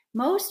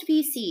Most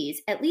VCs,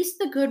 at least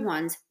the good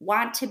ones,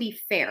 want to be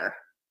fair.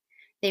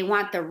 They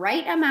want the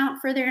right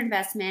amount for their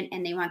investment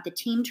and they want the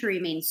team to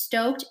remain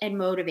stoked and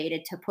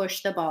motivated to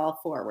push the ball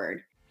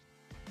forward.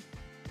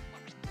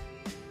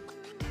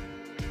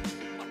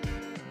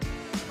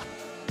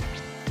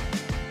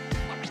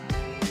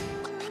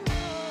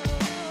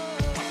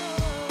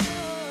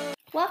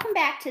 Welcome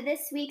back to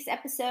this week's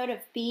episode of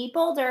Be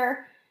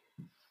Bolder.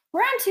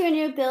 We're on to a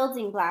new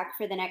building block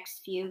for the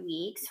next few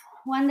weeks,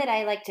 one that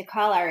I like to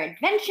call our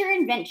adventure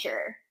and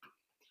venture.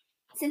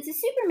 Since a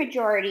super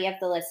majority of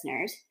the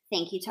listeners,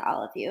 thank you to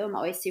all of you, I'm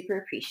always super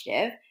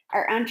appreciative,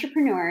 are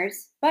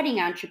entrepreneurs, budding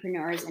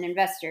entrepreneurs, and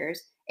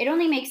investors, it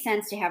only makes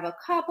sense to have a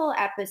couple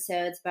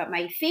episodes about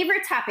my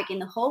favorite topic in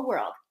the whole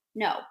world.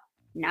 No,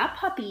 not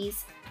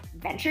puppies,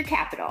 venture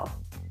capital.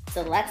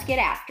 So let's get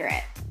after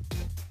it.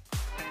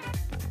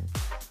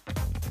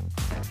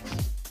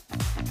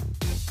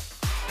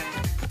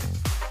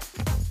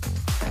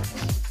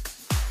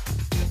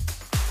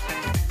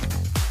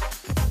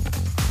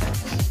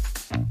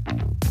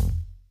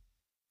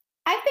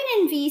 I've been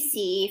in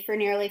VC for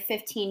nearly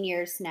 15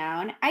 years now,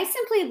 and I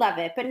simply love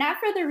it, but not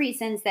for the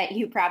reasons that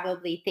you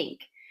probably think.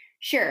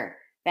 Sure,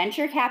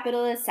 venture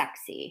capital is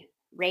sexy.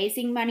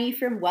 Raising money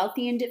from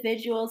wealthy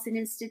individuals and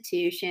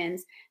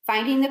institutions,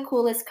 finding the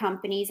coolest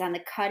companies on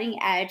the cutting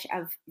edge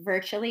of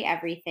virtually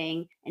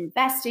everything,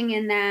 investing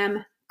in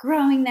them,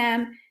 growing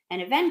them,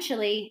 and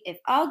eventually, if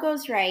all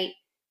goes right,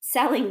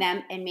 selling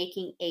them and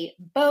making a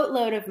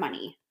boatload of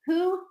money.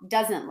 Who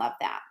doesn't love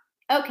that?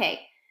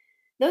 Okay,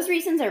 those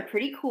reasons are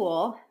pretty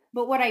cool,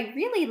 but what I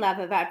really love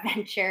about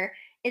venture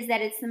is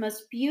that it's the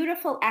most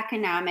beautiful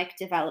economic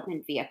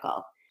development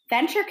vehicle.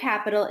 Venture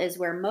capital is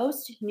where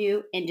most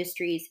new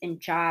industries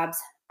and jobs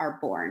are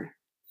born.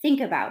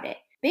 Think about it.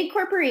 Big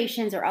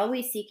corporations are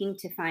always seeking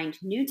to find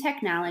new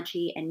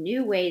technology and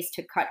new ways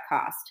to cut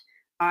cost,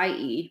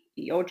 i.e.,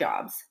 your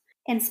jobs.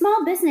 And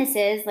small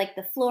businesses like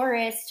the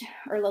florist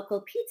or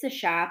local pizza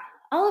shop,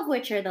 all of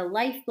which are the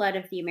lifeblood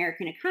of the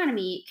American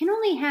economy, can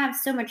only have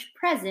so much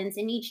presence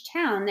in each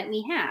town that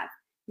we have.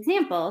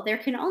 Example, there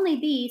can only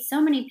be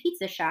so many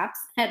pizza shops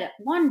that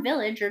one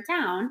village or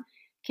town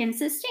can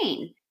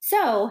sustain.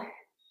 So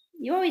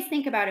you always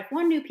think about if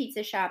one new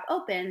pizza shop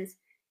opens,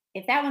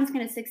 if that one's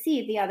going to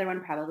succeed, the other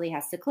one probably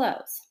has to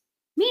close.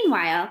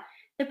 Meanwhile,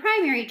 the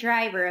primary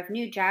driver of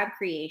new job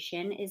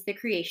creation is the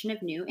creation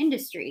of new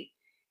industry.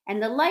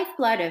 And the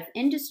lifeblood of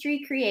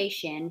industry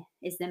creation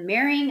is the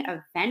marrying of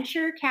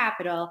venture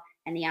capital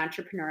and the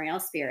entrepreneurial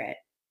spirit.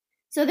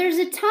 So there's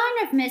a ton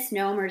of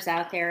misnomers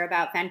out there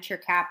about venture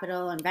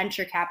capital and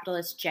venture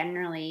capitalists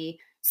generally.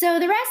 So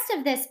the rest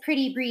of this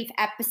pretty brief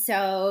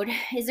episode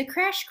is a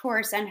crash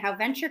course on how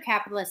venture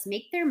capitalists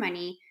make their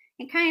money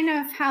and kind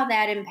of how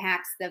that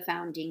impacts the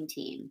founding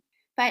team.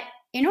 But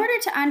in order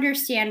to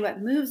understand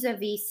what moves a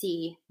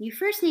VC, you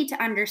first need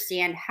to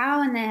understand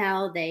how in the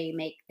hell they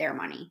make their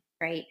money,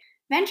 right?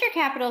 Venture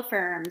capital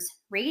firms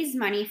raise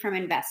money from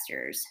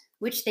investors,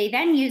 which they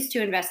then use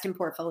to invest in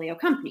portfolio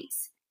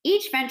companies.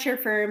 Each venture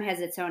firm has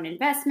its own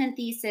investment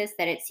thesis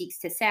that it seeks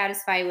to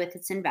satisfy with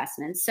its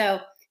investments. So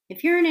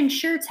if you're an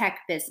insurtech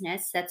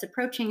business that's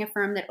approaching a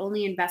firm that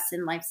only invests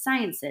in life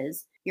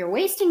sciences, you're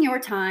wasting your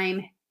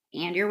time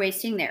and you're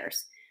wasting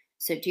theirs.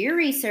 So do your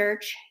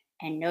research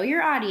and know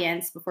your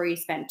audience before you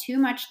spend too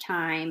much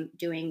time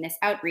doing this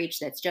outreach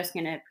that's just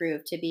going to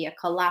prove to be a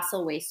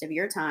colossal waste of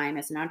your time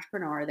as an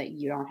entrepreneur that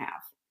you don't have.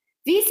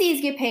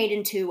 VCs get paid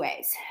in two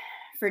ways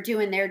for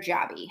doing their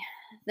jobby.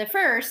 The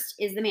first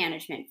is the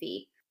management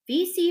fee.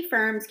 VC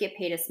firms get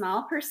paid a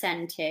small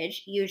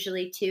percentage,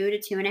 usually 2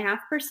 to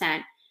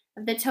 2.5%,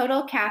 of the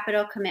total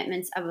capital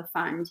commitments of a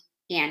fund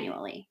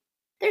annually.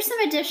 There's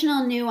some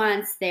additional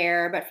nuance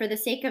there, but for the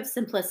sake of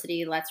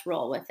simplicity, let's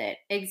roll with it.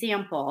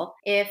 Example,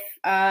 if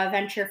a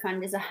venture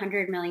fund is a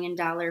 $100 million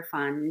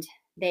fund,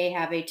 they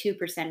have a 2%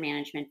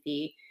 management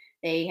fee.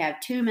 They have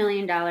 $2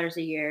 million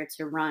a year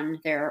to run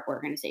their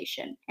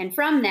organization. And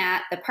from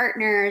that, the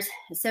partners,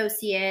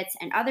 associates,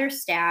 and other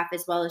staff,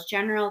 as well as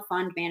general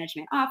fund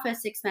management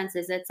office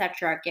expenses,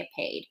 etc., get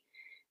paid.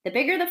 The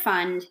bigger the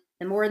fund,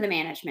 the more the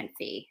management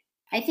fee.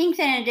 I think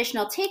that an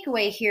additional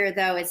takeaway here,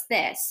 though, is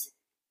this.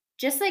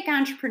 Just like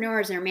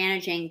entrepreneurs are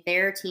managing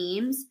their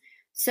teams,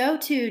 so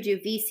too do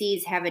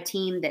VCs have a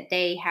team that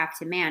they have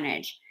to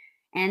manage.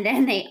 And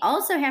then they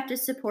also have to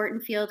support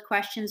and field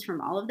questions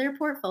from all of their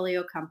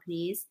portfolio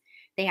companies.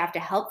 They have to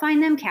help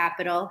find them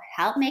capital,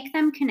 help make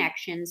them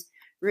connections,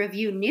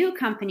 review new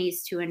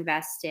companies to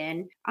invest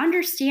in,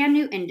 understand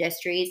new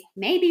industries,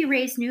 maybe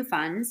raise new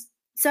funds.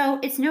 So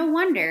it's no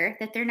wonder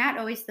that they're not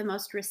always the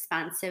most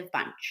responsive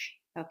bunch.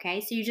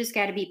 Okay, so you just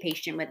got to be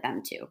patient with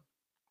them too.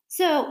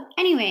 So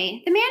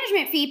anyway, the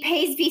management fee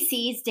pays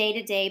VCs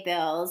day-to-day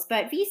bills,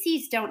 but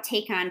VCs don't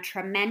take on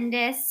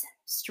tremendous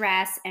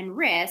stress and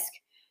risk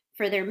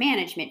for their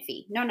management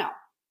fee. No.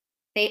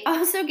 They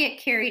also get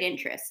carried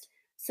interest.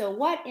 So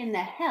what in the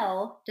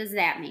hell does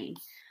that mean?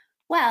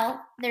 Well,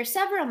 there's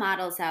several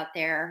models out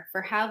there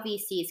for how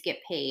VCs get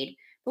paid,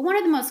 but one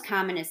of the most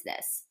common is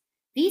this.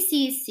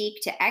 VCs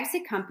seek to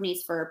exit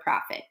companies for a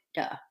profit.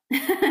 Duh,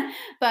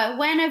 But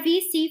when a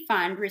VC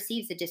fund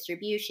receives a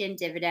distribution,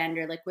 dividend,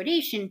 or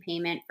liquidation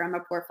payment from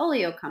a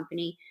portfolio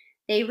company,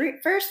 they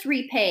first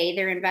repay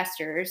their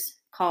investors,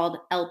 called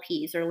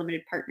LPs or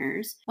limited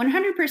partners,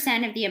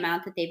 100% of the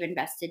amount that they've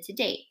invested to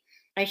date.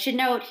 I should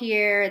note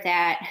here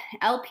that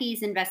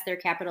LPs invest their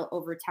capital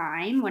over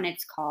time when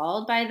it's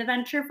called by the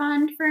venture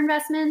fund for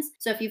investments.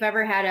 So if you've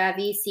ever had a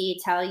VC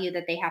tell you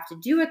that they have to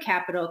do a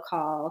capital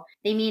call,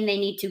 they mean they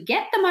need to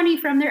get the money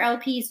from their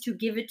LPs to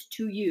give it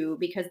to you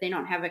because they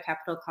don't have a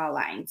capital call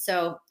line.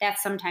 So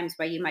that's sometimes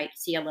why you might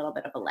see a little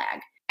bit of a lag.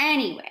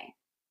 Anyway,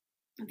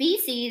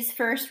 VCs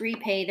first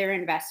repay their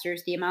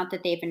investors the amount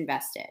that they've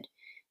invested.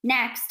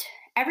 Next,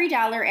 every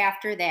dollar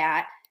after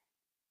that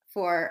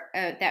for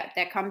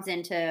that comes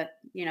into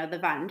the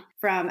fund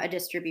from a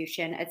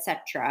distribution,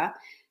 etc.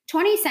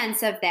 20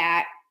 cents of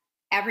that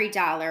every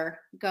dollar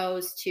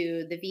goes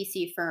to the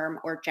VC firm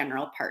or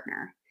general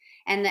partner.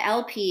 And the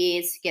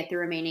LPs get the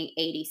remaining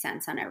 80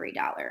 cents on every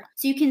dollar.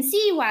 So you can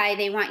see why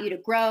they want you to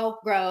grow,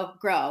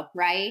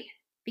 right?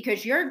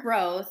 Because your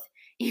growth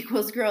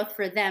equals growth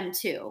for them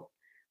too.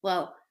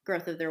 Well,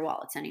 growth of their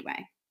wallets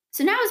anyway.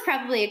 So now is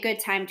probably a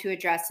good time to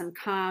address some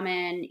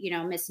common,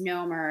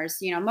 misnomers.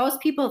 Most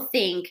people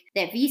think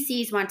that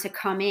VCs want to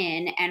come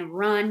in and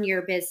run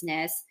your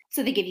business.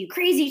 So they give you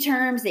crazy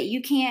terms that you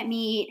can't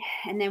meet.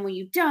 And then when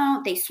you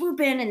don't, they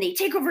swoop in and they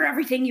take over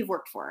everything you've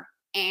worked for.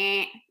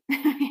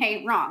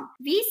 Hey, wrong.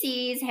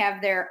 VCs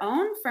have their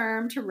own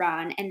firm to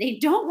run and they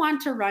don't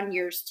want to run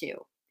yours too.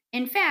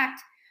 In fact,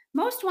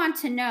 most want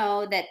to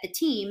know that the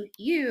team,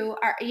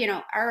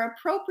 are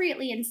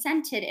appropriately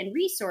incented and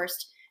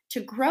resourced to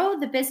grow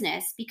the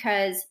business,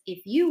 because if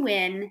you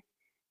win,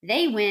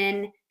 they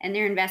win, and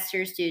their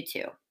investors do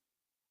too.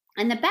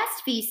 And the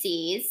best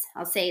VCs,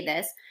 I'll say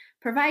this,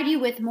 provide you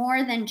with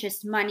more than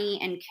just money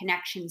and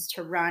connections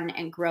to run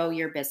and grow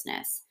your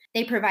business.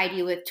 They provide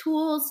you with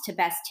tools to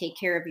best take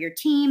care of your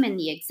team and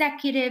the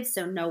executives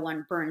so no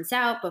one burns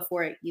out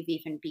before you've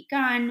even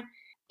begun.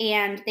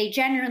 And they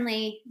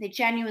genuinely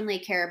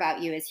care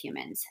about you as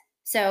humans.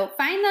 So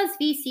find those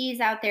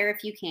VCs out there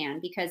if you can,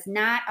 because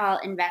not all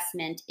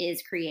investment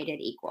is created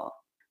equal.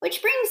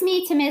 Which brings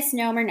me to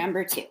misnomer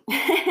number 2.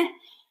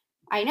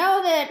 I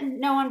know that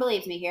no one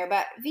believes me here,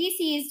 but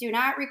VCs do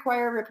not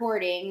require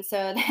reporting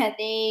so that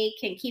they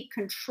can keep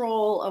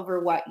control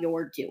over what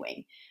you're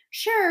doing.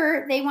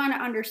 Sure, they want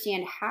to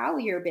understand how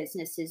your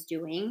business is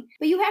doing,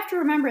 but you have to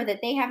remember that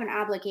they have an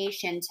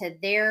obligation to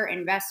their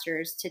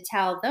investors to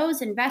tell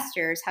those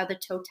investors how the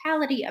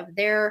totality of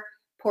their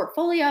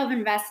portfolio of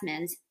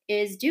investments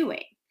is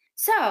doing.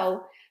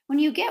 So when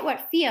you get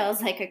what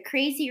feels like a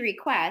crazy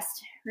request,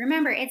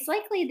 remember it's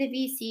likely the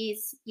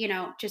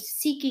VCs, just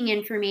seeking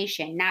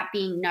information, not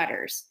being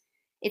nutters.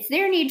 It's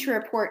their need to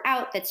report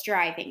out that's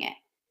driving it.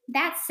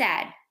 That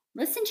said,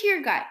 listen to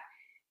your gut.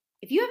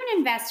 If you have an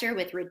investor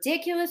with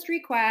ridiculous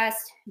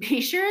requests,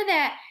 be sure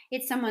that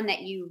it's someone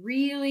that you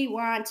really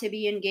want to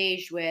be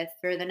engaged with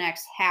for the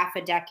next half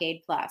a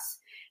decade plus,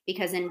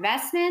 because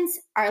investments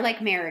are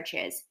like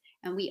marriages,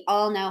 and we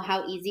all know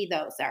how easy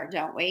those are,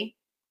 don't we?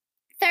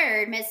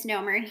 Third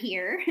misnomer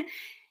here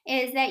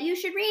is that you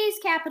should raise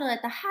capital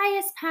at the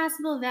highest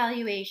possible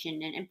valuation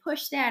and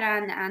push that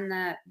on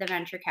the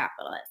venture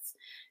capitalists.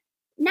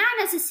 Not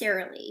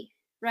necessarily,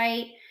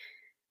 right?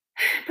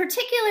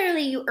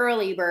 Particularly you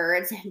early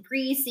birds and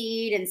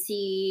pre-seed and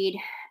seed.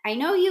 I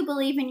know you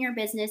believe in your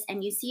business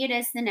and you see it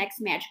as the next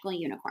magical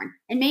unicorn.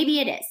 And maybe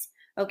it is,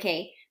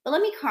 okay? But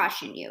let me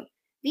caution you.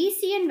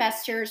 VC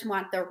investors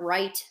want the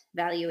right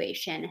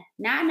valuation,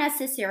 not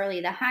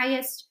necessarily the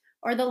highest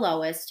or the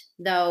lowest,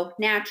 though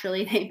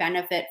naturally they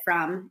benefit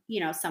from,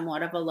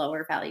 somewhat of a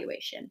lower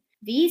valuation.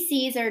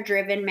 VCs are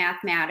driven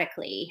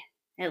mathematically,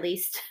 at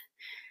least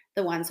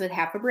the ones with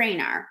half a brain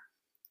are.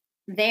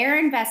 They're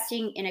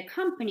investing in a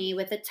company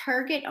with a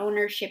target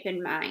ownership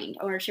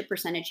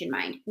percentage in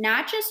mind,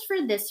 not just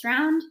for this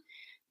round,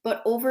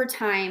 but over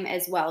time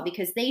as well,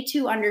 because they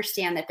too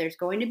understand that there's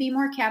going to be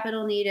more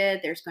capital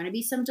needed. There's going to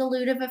be some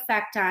dilutive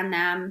effect on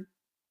them.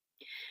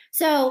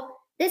 So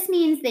this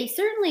means they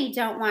certainly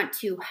don't want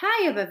too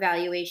high of a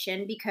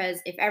valuation,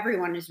 because if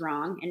everyone is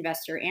wrong,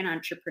 investor and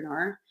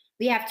entrepreneur,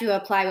 we have to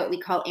apply what we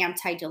call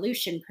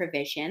anti-dilution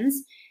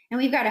provisions. And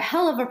we've got a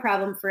hell of a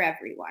problem for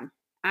everyone.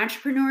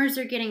 Entrepreneurs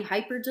are getting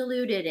hyper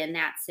diluted in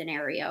that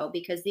scenario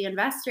because the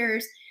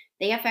investors,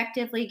 they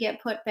effectively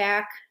get put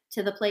back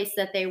to the place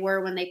that they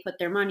were when they put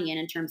their money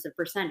in terms of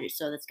percentage.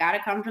 So that's got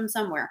to come from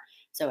somewhere.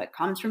 So it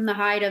comes from the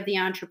hide of the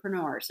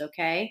entrepreneurs,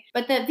 okay?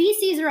 But the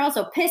VCs are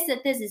also pissed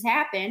that this has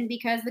happened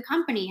because the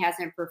company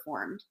hasn't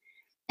performed.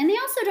 And they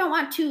also don't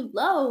want too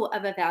low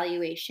of a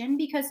valuation,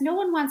 because no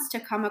one wants to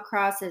come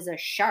across as a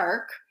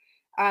shark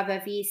of a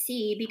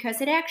VC,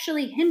 because it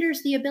actually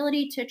hinders the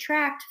ability to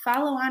attract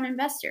follow-on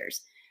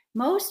investors.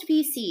 Most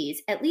VCs,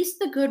 at least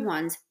the good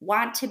ones,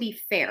 want to be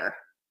fair.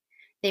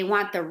 They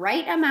want the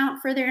right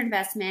amount for their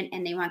investment,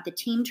 and they want the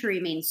team to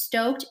remain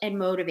stoked and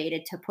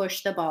motivated to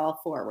push the ball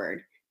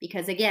forward,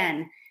 because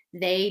again,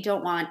 they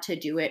don't want to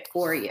do it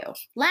for you.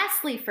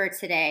 Lastly, for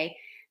today,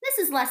 This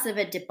is less of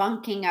a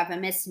debunking of a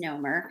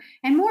misnomer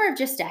and more of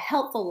just a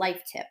helpful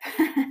life tip.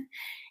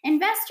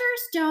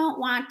 Investors don't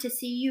want to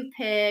see you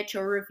pitch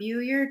or review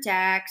your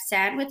deck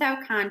sent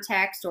without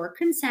context or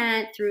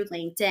consent through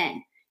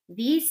LinkedIn.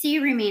 VC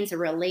remains a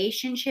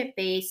relationship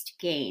based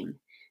game.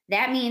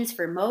 That means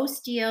for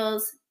most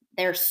deals,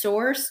 they're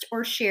sourced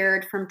or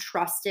shared from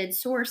trusted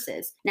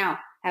sources. Now,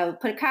 I would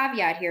put a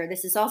caveat here.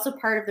 This is also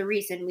part of the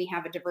reason we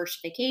have a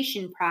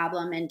diversification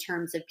problem in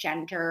terms of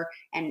gender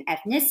and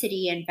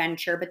ethnicity in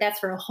venture, but that's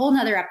for a whole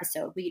nother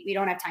episode. We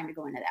don't have time to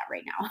go into that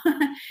right now.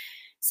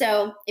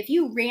 So if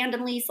you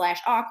randomly slash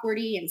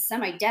awkwardly and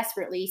semi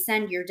desperately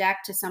send your deck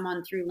to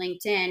someone through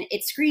LinkedIn,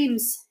 it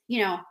screams,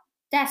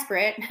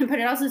 desperate, but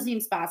it also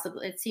seems possible.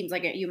 It seems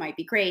like you might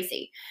be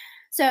crazy.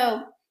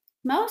 So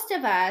most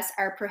of us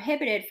are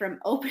prohibited from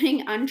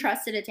opening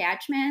untrusted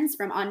attachments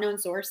from unknown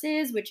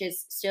sources, which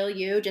is still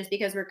you. Just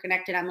because we're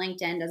connected on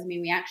LinkedIn doesn't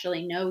mean we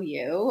actually know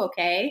you.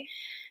 Okay.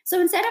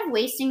 So instead of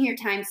wasting your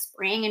time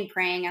spraying and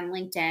praying on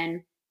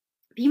LinkedIn,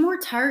 be more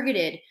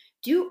targeted.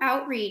 Do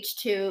outreach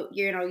to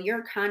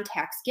your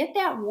contacts. Get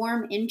that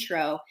warm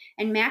intro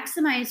and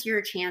maximize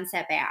your chance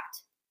at bat.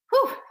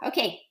 Whew,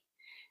 okay.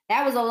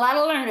 That was a lot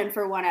of learning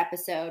for one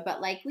episode, but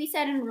like we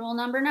said in rule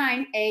number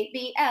 9,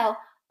 ABL,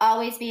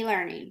 always be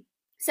learning.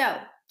 So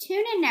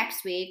tune in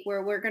next week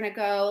where we're going to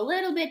go a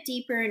little bit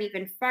deeper and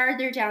even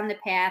farther down the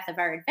path of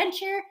our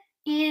adventure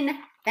in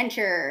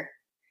venture.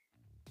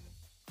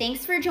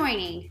 Thanks for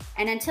joining.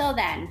 And until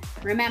then,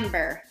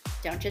 remember,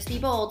 don't just be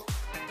bold,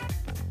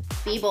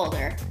 be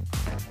bolder.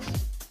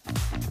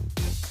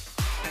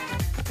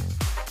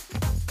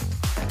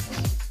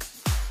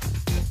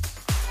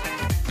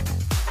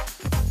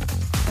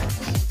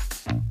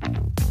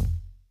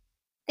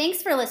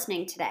 Thanks for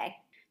listening today.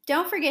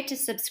 Don't forget to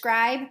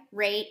subscribe,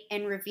 rate,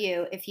 and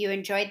review if you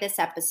enjoyed this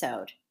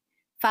episode.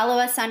 Follow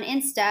us on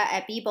Insta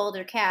at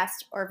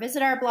BeBolderCast or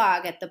visit our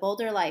blog at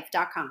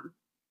thebolderlife.com.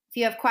 If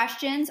you have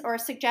questions or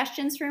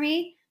suggestions for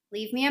me,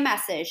 leave me a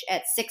message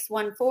at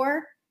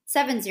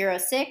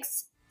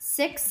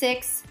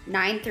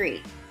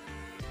 614-706-6693.